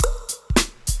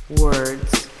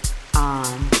Words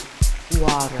on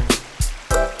Water.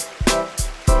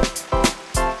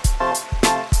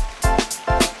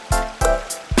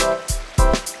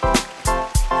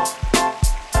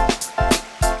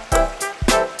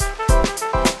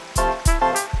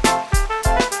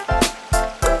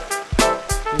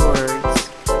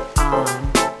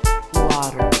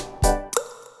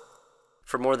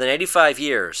 For more than 85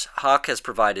 years, Hach has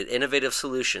provided innovative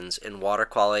solutions in water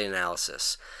quality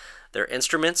analysis. Their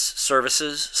instruments,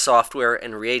 services, software,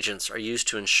 and reagents are used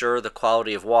to ensure the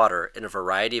quality of water in a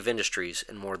variety of industries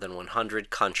in more than 100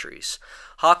 countries.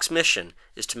 Hach's mission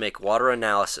is to make water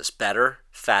analysis better,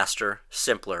 faster,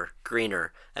 simpler,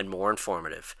 greener, and more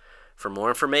informative. For more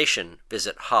information,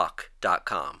 visit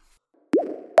hach.com.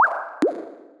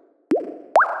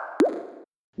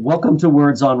 Welcome to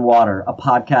Words on Water, a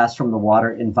podcast from the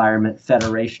Water Environment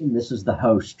Federation. This is the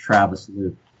host, Travis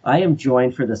Luke. I am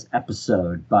joined for this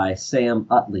episode by Sam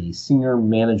Utley, Senior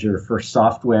Manager for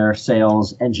Software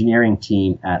Sales Engineering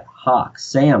Team at Hach.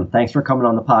 Sam, thanks for coming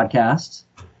on the podcast.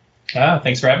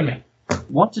 Thanks for having me. I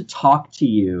want to talk to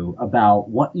you about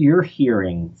what you're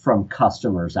hearing from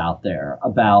customers out there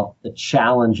about the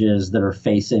challenges that are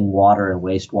facing water and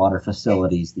wastewater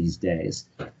facilities these days.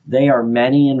 They are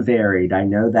many and varied. I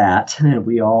know that.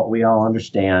 We all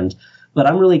understand. But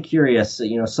I'm really curious,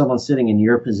 someone sitting in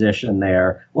your position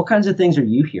there, what kinds of things are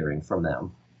you hearing from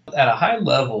them? At a high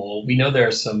level, we know there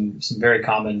are some very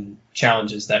common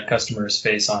challenges that customers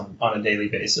face on a daily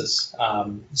basis.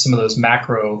 Some of those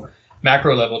macro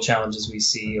level challenges we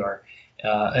see are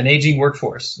an aging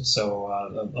workforce. So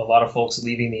a lot of folks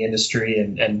leaving the industry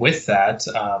and with that,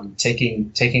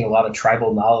 taking a lot of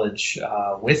tribal knowledge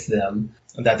with them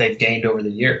that they've gained over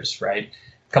the years, right?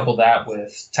 Couple that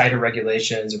with tighter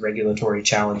regulations and regulatory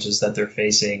challenges that they're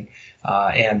facing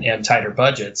and tighter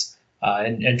budgets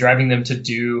and driving them to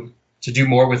do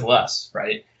more with less,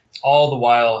 right? All the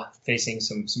while facing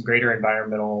some greater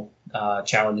environmental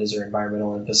challenges or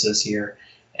environmental emphasis here.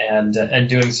 And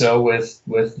doing so with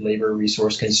labor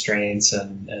resource constraints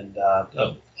and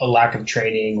a lack of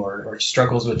training or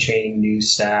struggles with training new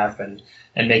staff and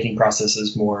making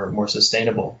processes more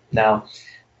sustainable. Now,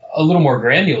 a little more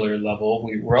granular level,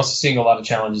 we're also seeing a lot of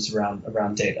challenges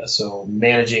around data. So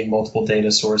managing multiple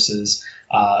data sources,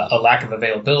 a lack of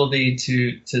availability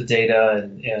to data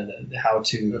and how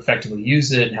to effectively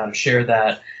use it and how to share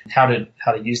that, how to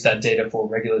use that data for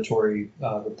regulatory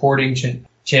reporting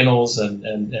channels and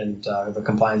the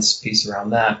compliance piece around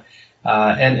that.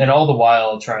 And all the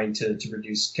while trying to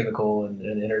reduce chemical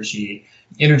and energy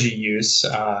use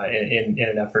in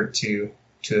an effort to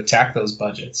attack those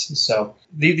budgets. So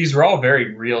these are all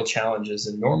very real challenges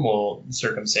in normal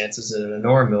circumstances in a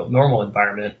normal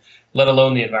environment, let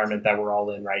alone the environment that we're all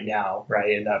in right now,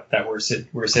 right? And that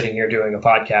we're sitting here doing a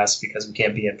podcast because we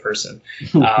can't be in person.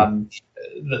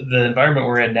 The environment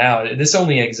we're in now, this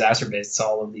only exacerbates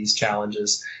all of these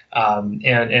challenges and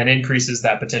increases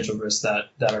that potential risk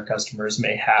that our customers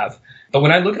may have. But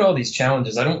when I look at all these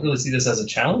challenges, I don't really see this as a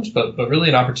challenge, but really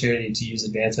an opportunity to use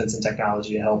advancements in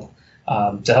technology to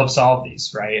help solve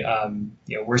these, right?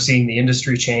 We're seeing the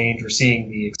industry change. We're seeing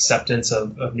the acceptance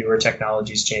of newer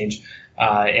technologies change.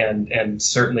 And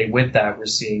certainly with that, we're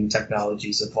seeing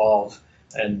technologies evolve.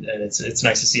 And it's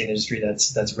nice to see an industry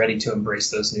that's ready to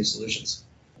embrace those new solutions.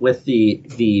 With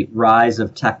the rise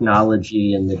of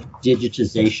technology and the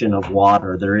digitization of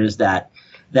water, there is that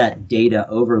data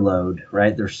overload,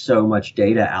 right? There's so much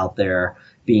data out there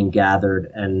being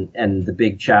gathered, and the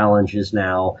big challenge is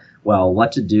now, well,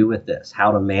 what to do with this,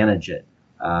 how to manage it.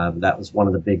 That was one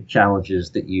of the big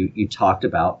challenges that you talked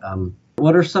about.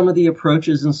 What are some of the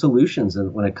approaches and solutions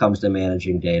when it comes to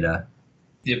managing data?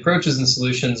 The approaches and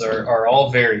solutions are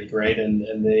all varied, right?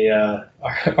 And they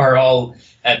are all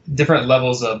at different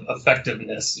levels of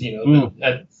effectiveness.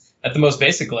 At the most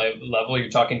basic level, you're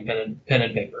talking pen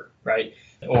and paper, right?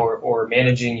 Or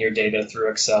managing your data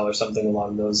through Excel or something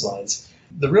along those lines.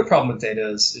 The real problem with data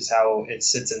is how it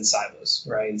sits in silos,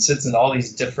 right? It sits in all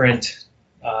these different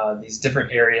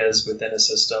areas within a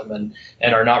system and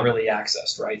are not really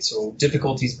accessed, right? So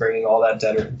difficulties bringing all that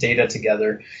data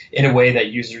together in a way that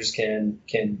users can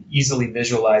easily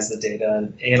visualize the data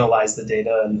and analyze the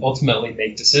data and ultimately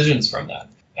make decisions from that.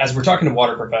 As we're talking to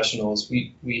water professionals,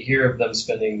 we hear of them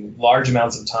spending large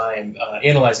amounts of time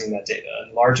analyzing that data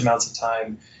and large amounts of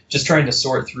time just trying to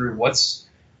sort through what's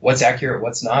accurate,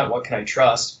 what's not, what can I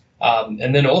trust,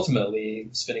 and then ultimately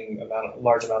spending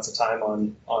large amounts of time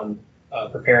on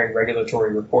preparing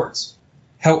regulatory reports.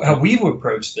 How we've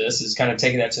approached this is kind of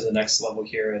taking that to the next level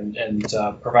here and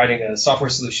providing a software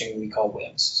solution we call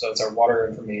WIMS. So it's our Water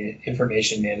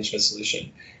Information Management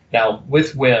Solution. Now,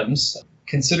 with WIMS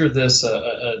consider this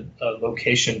a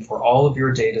location for all of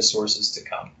your data sources to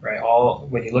come, right?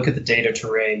 When you look at the data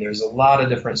terrain, there's a lot of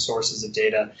different sources of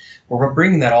data where we're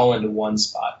bringing that all into one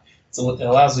spot. So it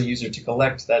allows the user to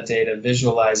collect that data,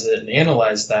 visualize it, and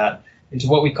analyze that into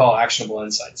what we call actionable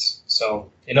insights. So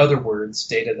in other words,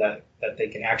 data that they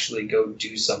can actually go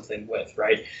do something with,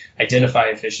 right? Identify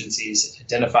efficiencies,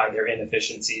 identify their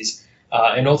inefficiencies,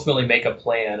 and ultimately make a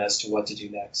plan as to what to do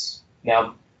next.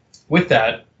 Now, with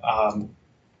that,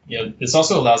 this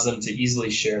also allows them to easily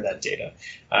share that data.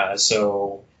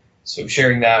 So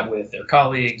sharing that with their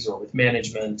colleagues or with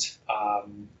management,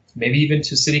 maybe even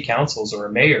to city councils or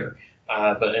a mayor,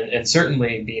 and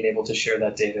certainly being able to share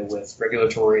that data with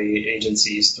regulatory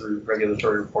agencies through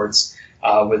regulatory reports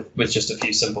with just a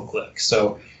few simple clicks.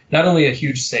 So not only a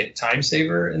huge time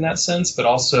saver in that sense, but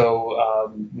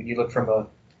also when you look from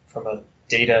a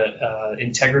data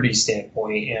integrity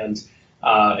standpoint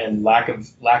and lack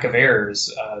of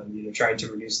errors, trying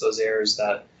to reduce those errors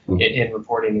that in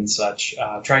reporting and such,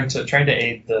 trying to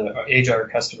aid our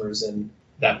customers in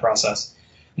that process.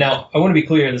 Now, I want to be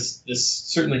clear, this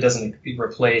certainly doesn't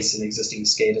replace an existing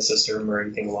SCADA system or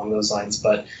anything along those lines,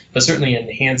 but certainly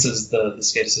enhances the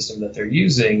SCADA system that they're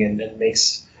using and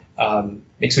makes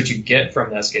what you get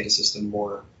from that SCADA system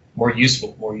more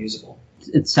useful, more usable.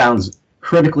 It sounds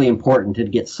critically important to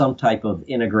get some type of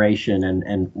integration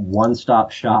and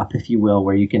one-stop shop, if you will,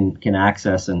 where you can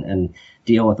access and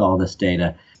deal with all this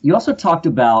data. You also talked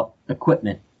about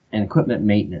equipment and equipment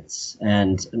maintenance,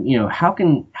 and how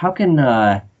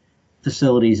can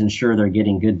facilities ensure they're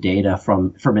getting good data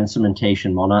from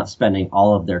instrumentation while not spending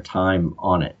all of their time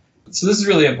on it? So this is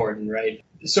really important, right?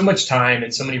 So much time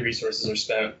and so many resources are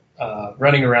spent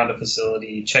running around a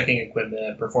facility, checking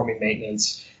equipment, performing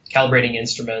maintenance, calibrating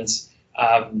instruments.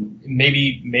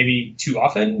 Maybe too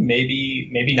often,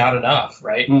 maybe not enough,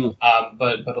 right?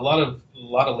 But a lot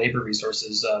of labor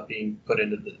resources being put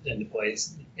into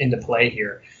play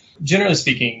here. Generally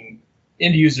speaking,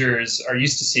 end users are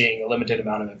used to seeing a limited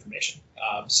amount of information.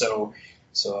 So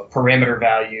a parameter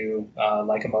value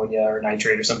like ammonia or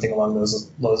nitrate or something along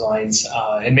those lines,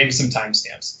 and maybe some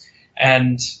timestamps.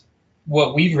 And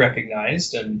what we've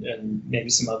recognized, and maybe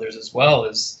some others as well,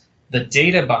 is the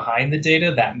data behind the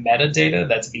data, that metadata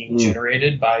that's being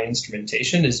generated by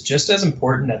instrumentation, is just as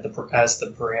important as the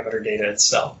parameter data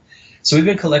itself. So we've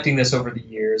been collecting this over the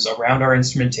years around our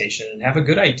instrumentation and have a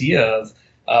good idea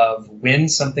of when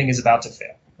something is about to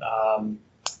fail,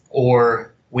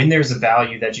 or when there's a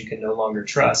value that you can no longer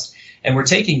trust. And we're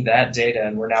taking that data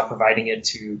and we're now providing it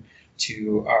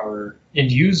to our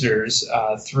end users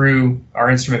through our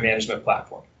instrument management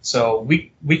platform. So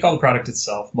we call the product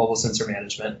itself Mobile Sensor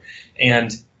Management,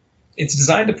 and it's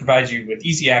designed to provide you with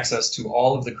easy access to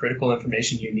all of the critical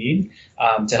information you need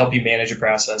to help you manage your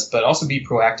process, but also be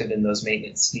proactive in those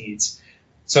maintenance needs.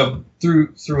 So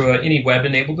through any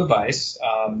web-enabled device,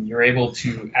 you're able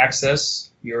to access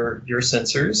your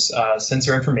sensors,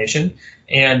 sensor information,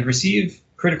 and receive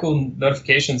critical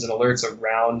notifications and alerts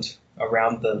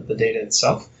around the data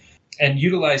itself, and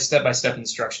utilize step-by-step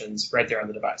instructions right there on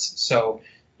the device. So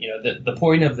the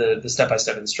point of the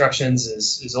step-by-step instructions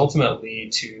is ultimately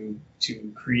to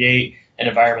create an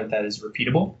environment that is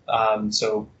repeatable.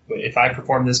 So if I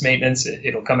perform this maintenance,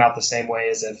 it'll come out the same way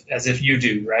as if you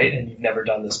do, right? And you've never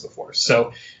done this before.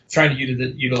 So trying to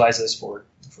utilize this for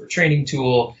a training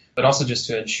tool, but also just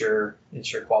to ensure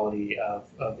quality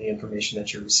of the information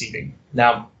that you're receiving.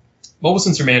 Now, Mobile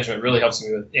Sensor Management really helps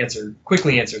me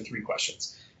quickly answer three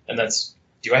questions. And that's,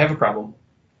 do I have a problem?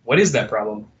 What is that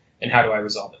problem? And how do I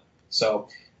resolve it? So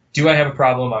do I have a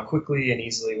problem? I'll quickly and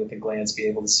easily with a glance be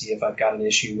able to see if I've got an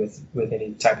issue with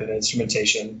any type of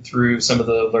instrumentation through some of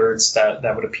the alerts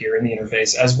that would appear in the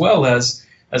interface, as well as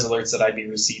alerts that I'd be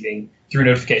receiving through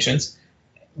notifications.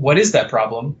 What is that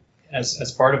problem?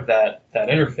 As part of that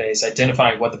interface,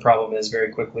 identifying what the problem is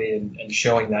very quickly and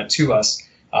showing that to us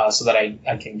so that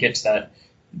I can get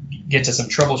to some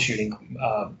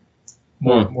troubleshooting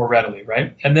more readily,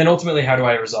 right? And then ultimately, how do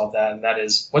I resolve that? And that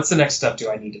is, what's the next step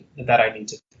I need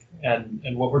to do?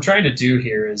 And what we're trying to do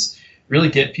here is really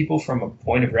get people from a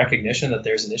point of recognition that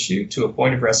there's an issue to a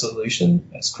point of resolution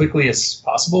as quickly as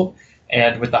possible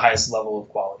and with the highest level of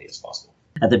quality as possible.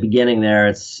 At the beginning there,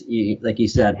 it's like you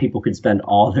said, people could spend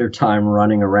all their time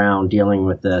running around dealing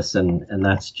with this, and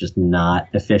that's just not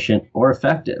efficient or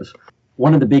effective.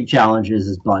 One of the big challenges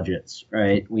is budgets,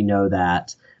 right? We know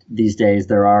that these days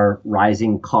there are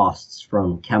rising costs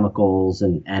from chemicals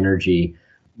and energy.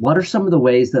 What are some of the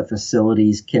ways that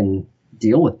facilities can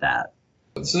deal with that?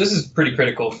 So this is pretty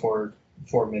critical for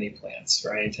many plants,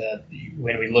 right?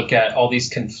 When we look at all these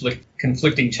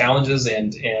conflicting challenges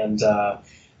and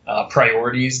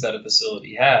priorities that a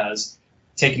facility has.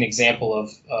 Take an example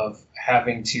of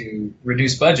having to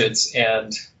reduce budgets,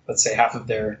 and let's say half of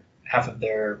their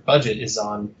budget is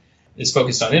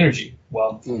focused on energy.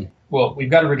 Well, we've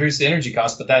got to reduce the energy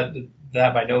cost, but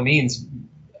that by no means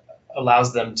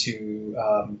allows them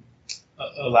to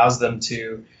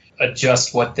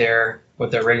adjust what their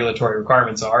regulatory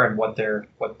requirements are and what they're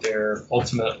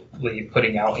ultimately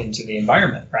putting out into the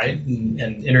environment, right?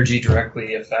 And energy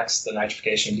directly affects the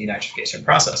nitrification and denitrification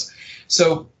process.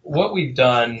 So what we've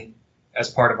done as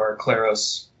part of our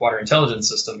Claros water intelligence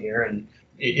system here and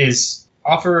is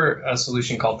offer a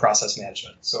solution called process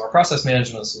management. So our process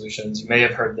management solutions, you may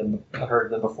have heard them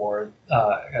before,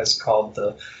 as called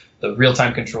the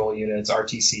real-time control units,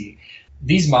 RTC.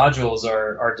 These modules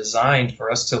are designed for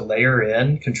us to layer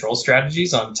in control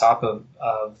strategies on top of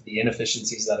the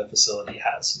inefficiencies that a facility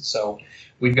has. So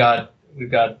we've got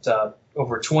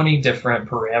over 20 different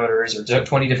parameters or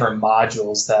 20 different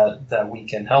modules that we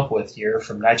can help with here,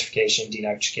 from nitrification,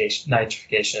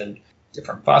 denitrification,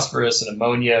 different phosphorus and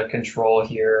ammonia control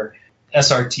here,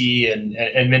 SRT and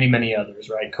many, many others,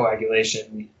 right?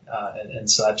 Coagulation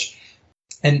and such.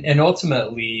 And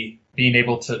ultimately being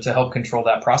able to help control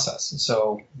that process.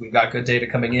 So we've got good data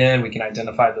coming in, we can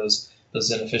identify those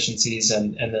inefficiencies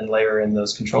and then layer in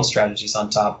those control strategies on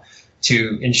top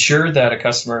to ensure that a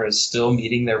customer is still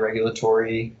meeting their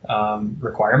regulatory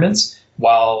requirements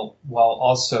while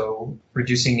also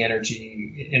reducing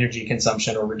energy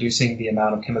consumption or reducing the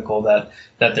amount of chemical that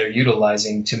they're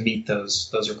utilizing to meet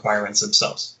those requirements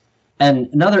themselves. And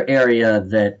another area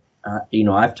that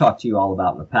I've talked to you all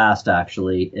about in the past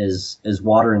actually is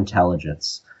water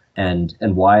intelligence and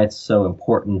why it's so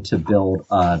important to build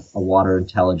a water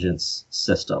intelligence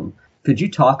system. Could you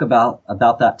talk about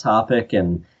that topic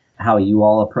and how you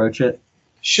all approach it?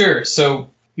 Sure. So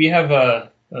we have a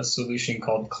solution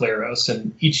called Claros,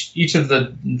 and each of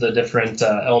the different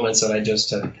elements that I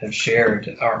just have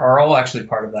shared are all actually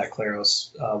part of that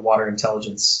Claros water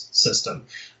intelligence system,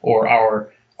 or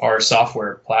our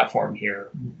software platform here,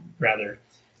 rather.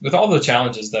 With all the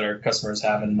challenges that our customers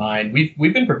have in mind,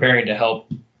 we've been preparing to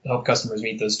help customers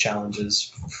meet those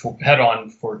challenges head on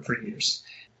for years.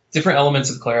 Different elements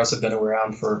of Claros have been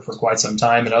around for quite some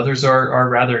time, and others are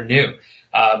rather new.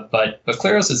 But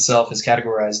Claros itself is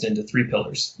categorized into three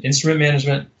pillars: instrument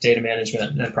management, data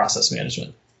management, and process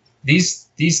management. These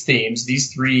themes,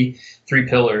 these three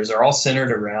pillars, are all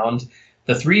centered around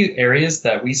the three areas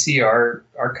that we see our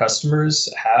customers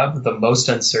have the most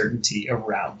uncertainty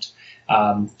around.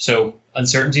 So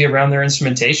uncertainty around their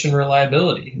instrumentation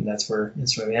reliability, and that's where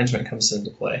instrument management comes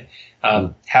into play.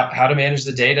 How to manage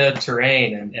the data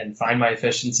terrain and find my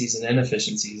efficiencies and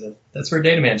inefficiencies. That's where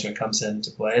data management comes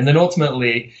into play. And then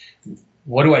ultimately,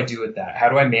 what do I do with that? How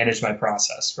do I manage my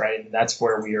process, right? And that's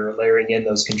where we are layering in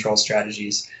those control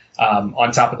strategies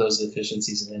on top of those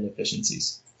efficiencies and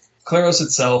inefficiencies. Claros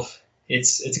itself,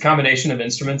 it's a combination of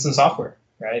instruments and software,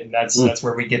 right? And that's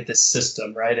where we get this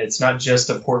system, right? It's not just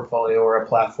a portfolio or a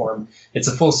platform. It's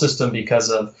a full system because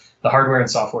of the hardware and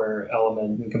software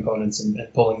element and components and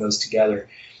pulling those together.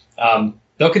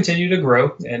 They'll continue to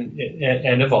grow and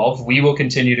evolve. We will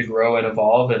continue to grow and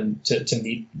evolve and to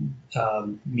meet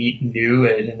new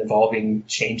and evolving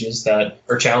challenges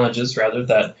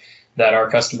that our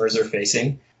customers are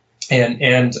facing.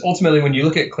 And ultimately, when you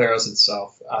look at Claros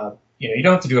itself, you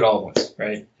don't have to do it all at once,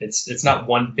 right? It's not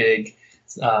one big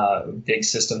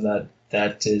system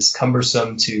that is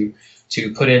cumbersome to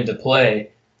put into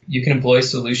play. You can employ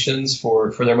solutions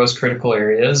for their most critical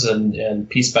areas and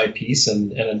piece by piece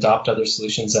and adopt other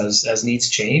solutions as needs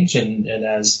change and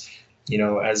as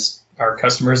our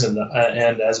customers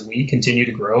and as we continue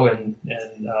to grow and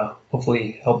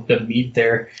hopefully help them meet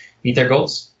their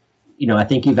goals. I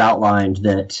think you've outlined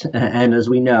that, and as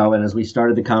we know, and as we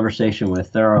started the conversation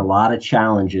with, there are a lot of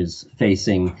challenges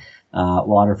facing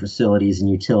water facilities and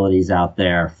utilities out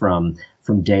there, from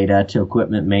data to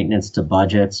equipment maintenance to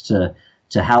budgets to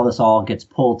how this all gets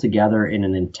pulled together in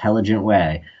an intelligent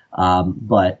way.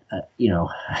 But it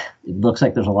looks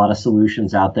like there's a lot of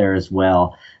solutions out there as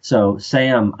well. So,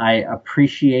 Sam, I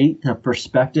appreciate the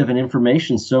perspective and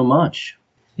information so much.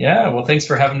 Yeah, well, thanks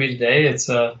for having me today. It's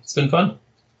been fun.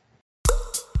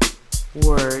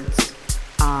 Words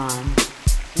on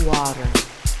water.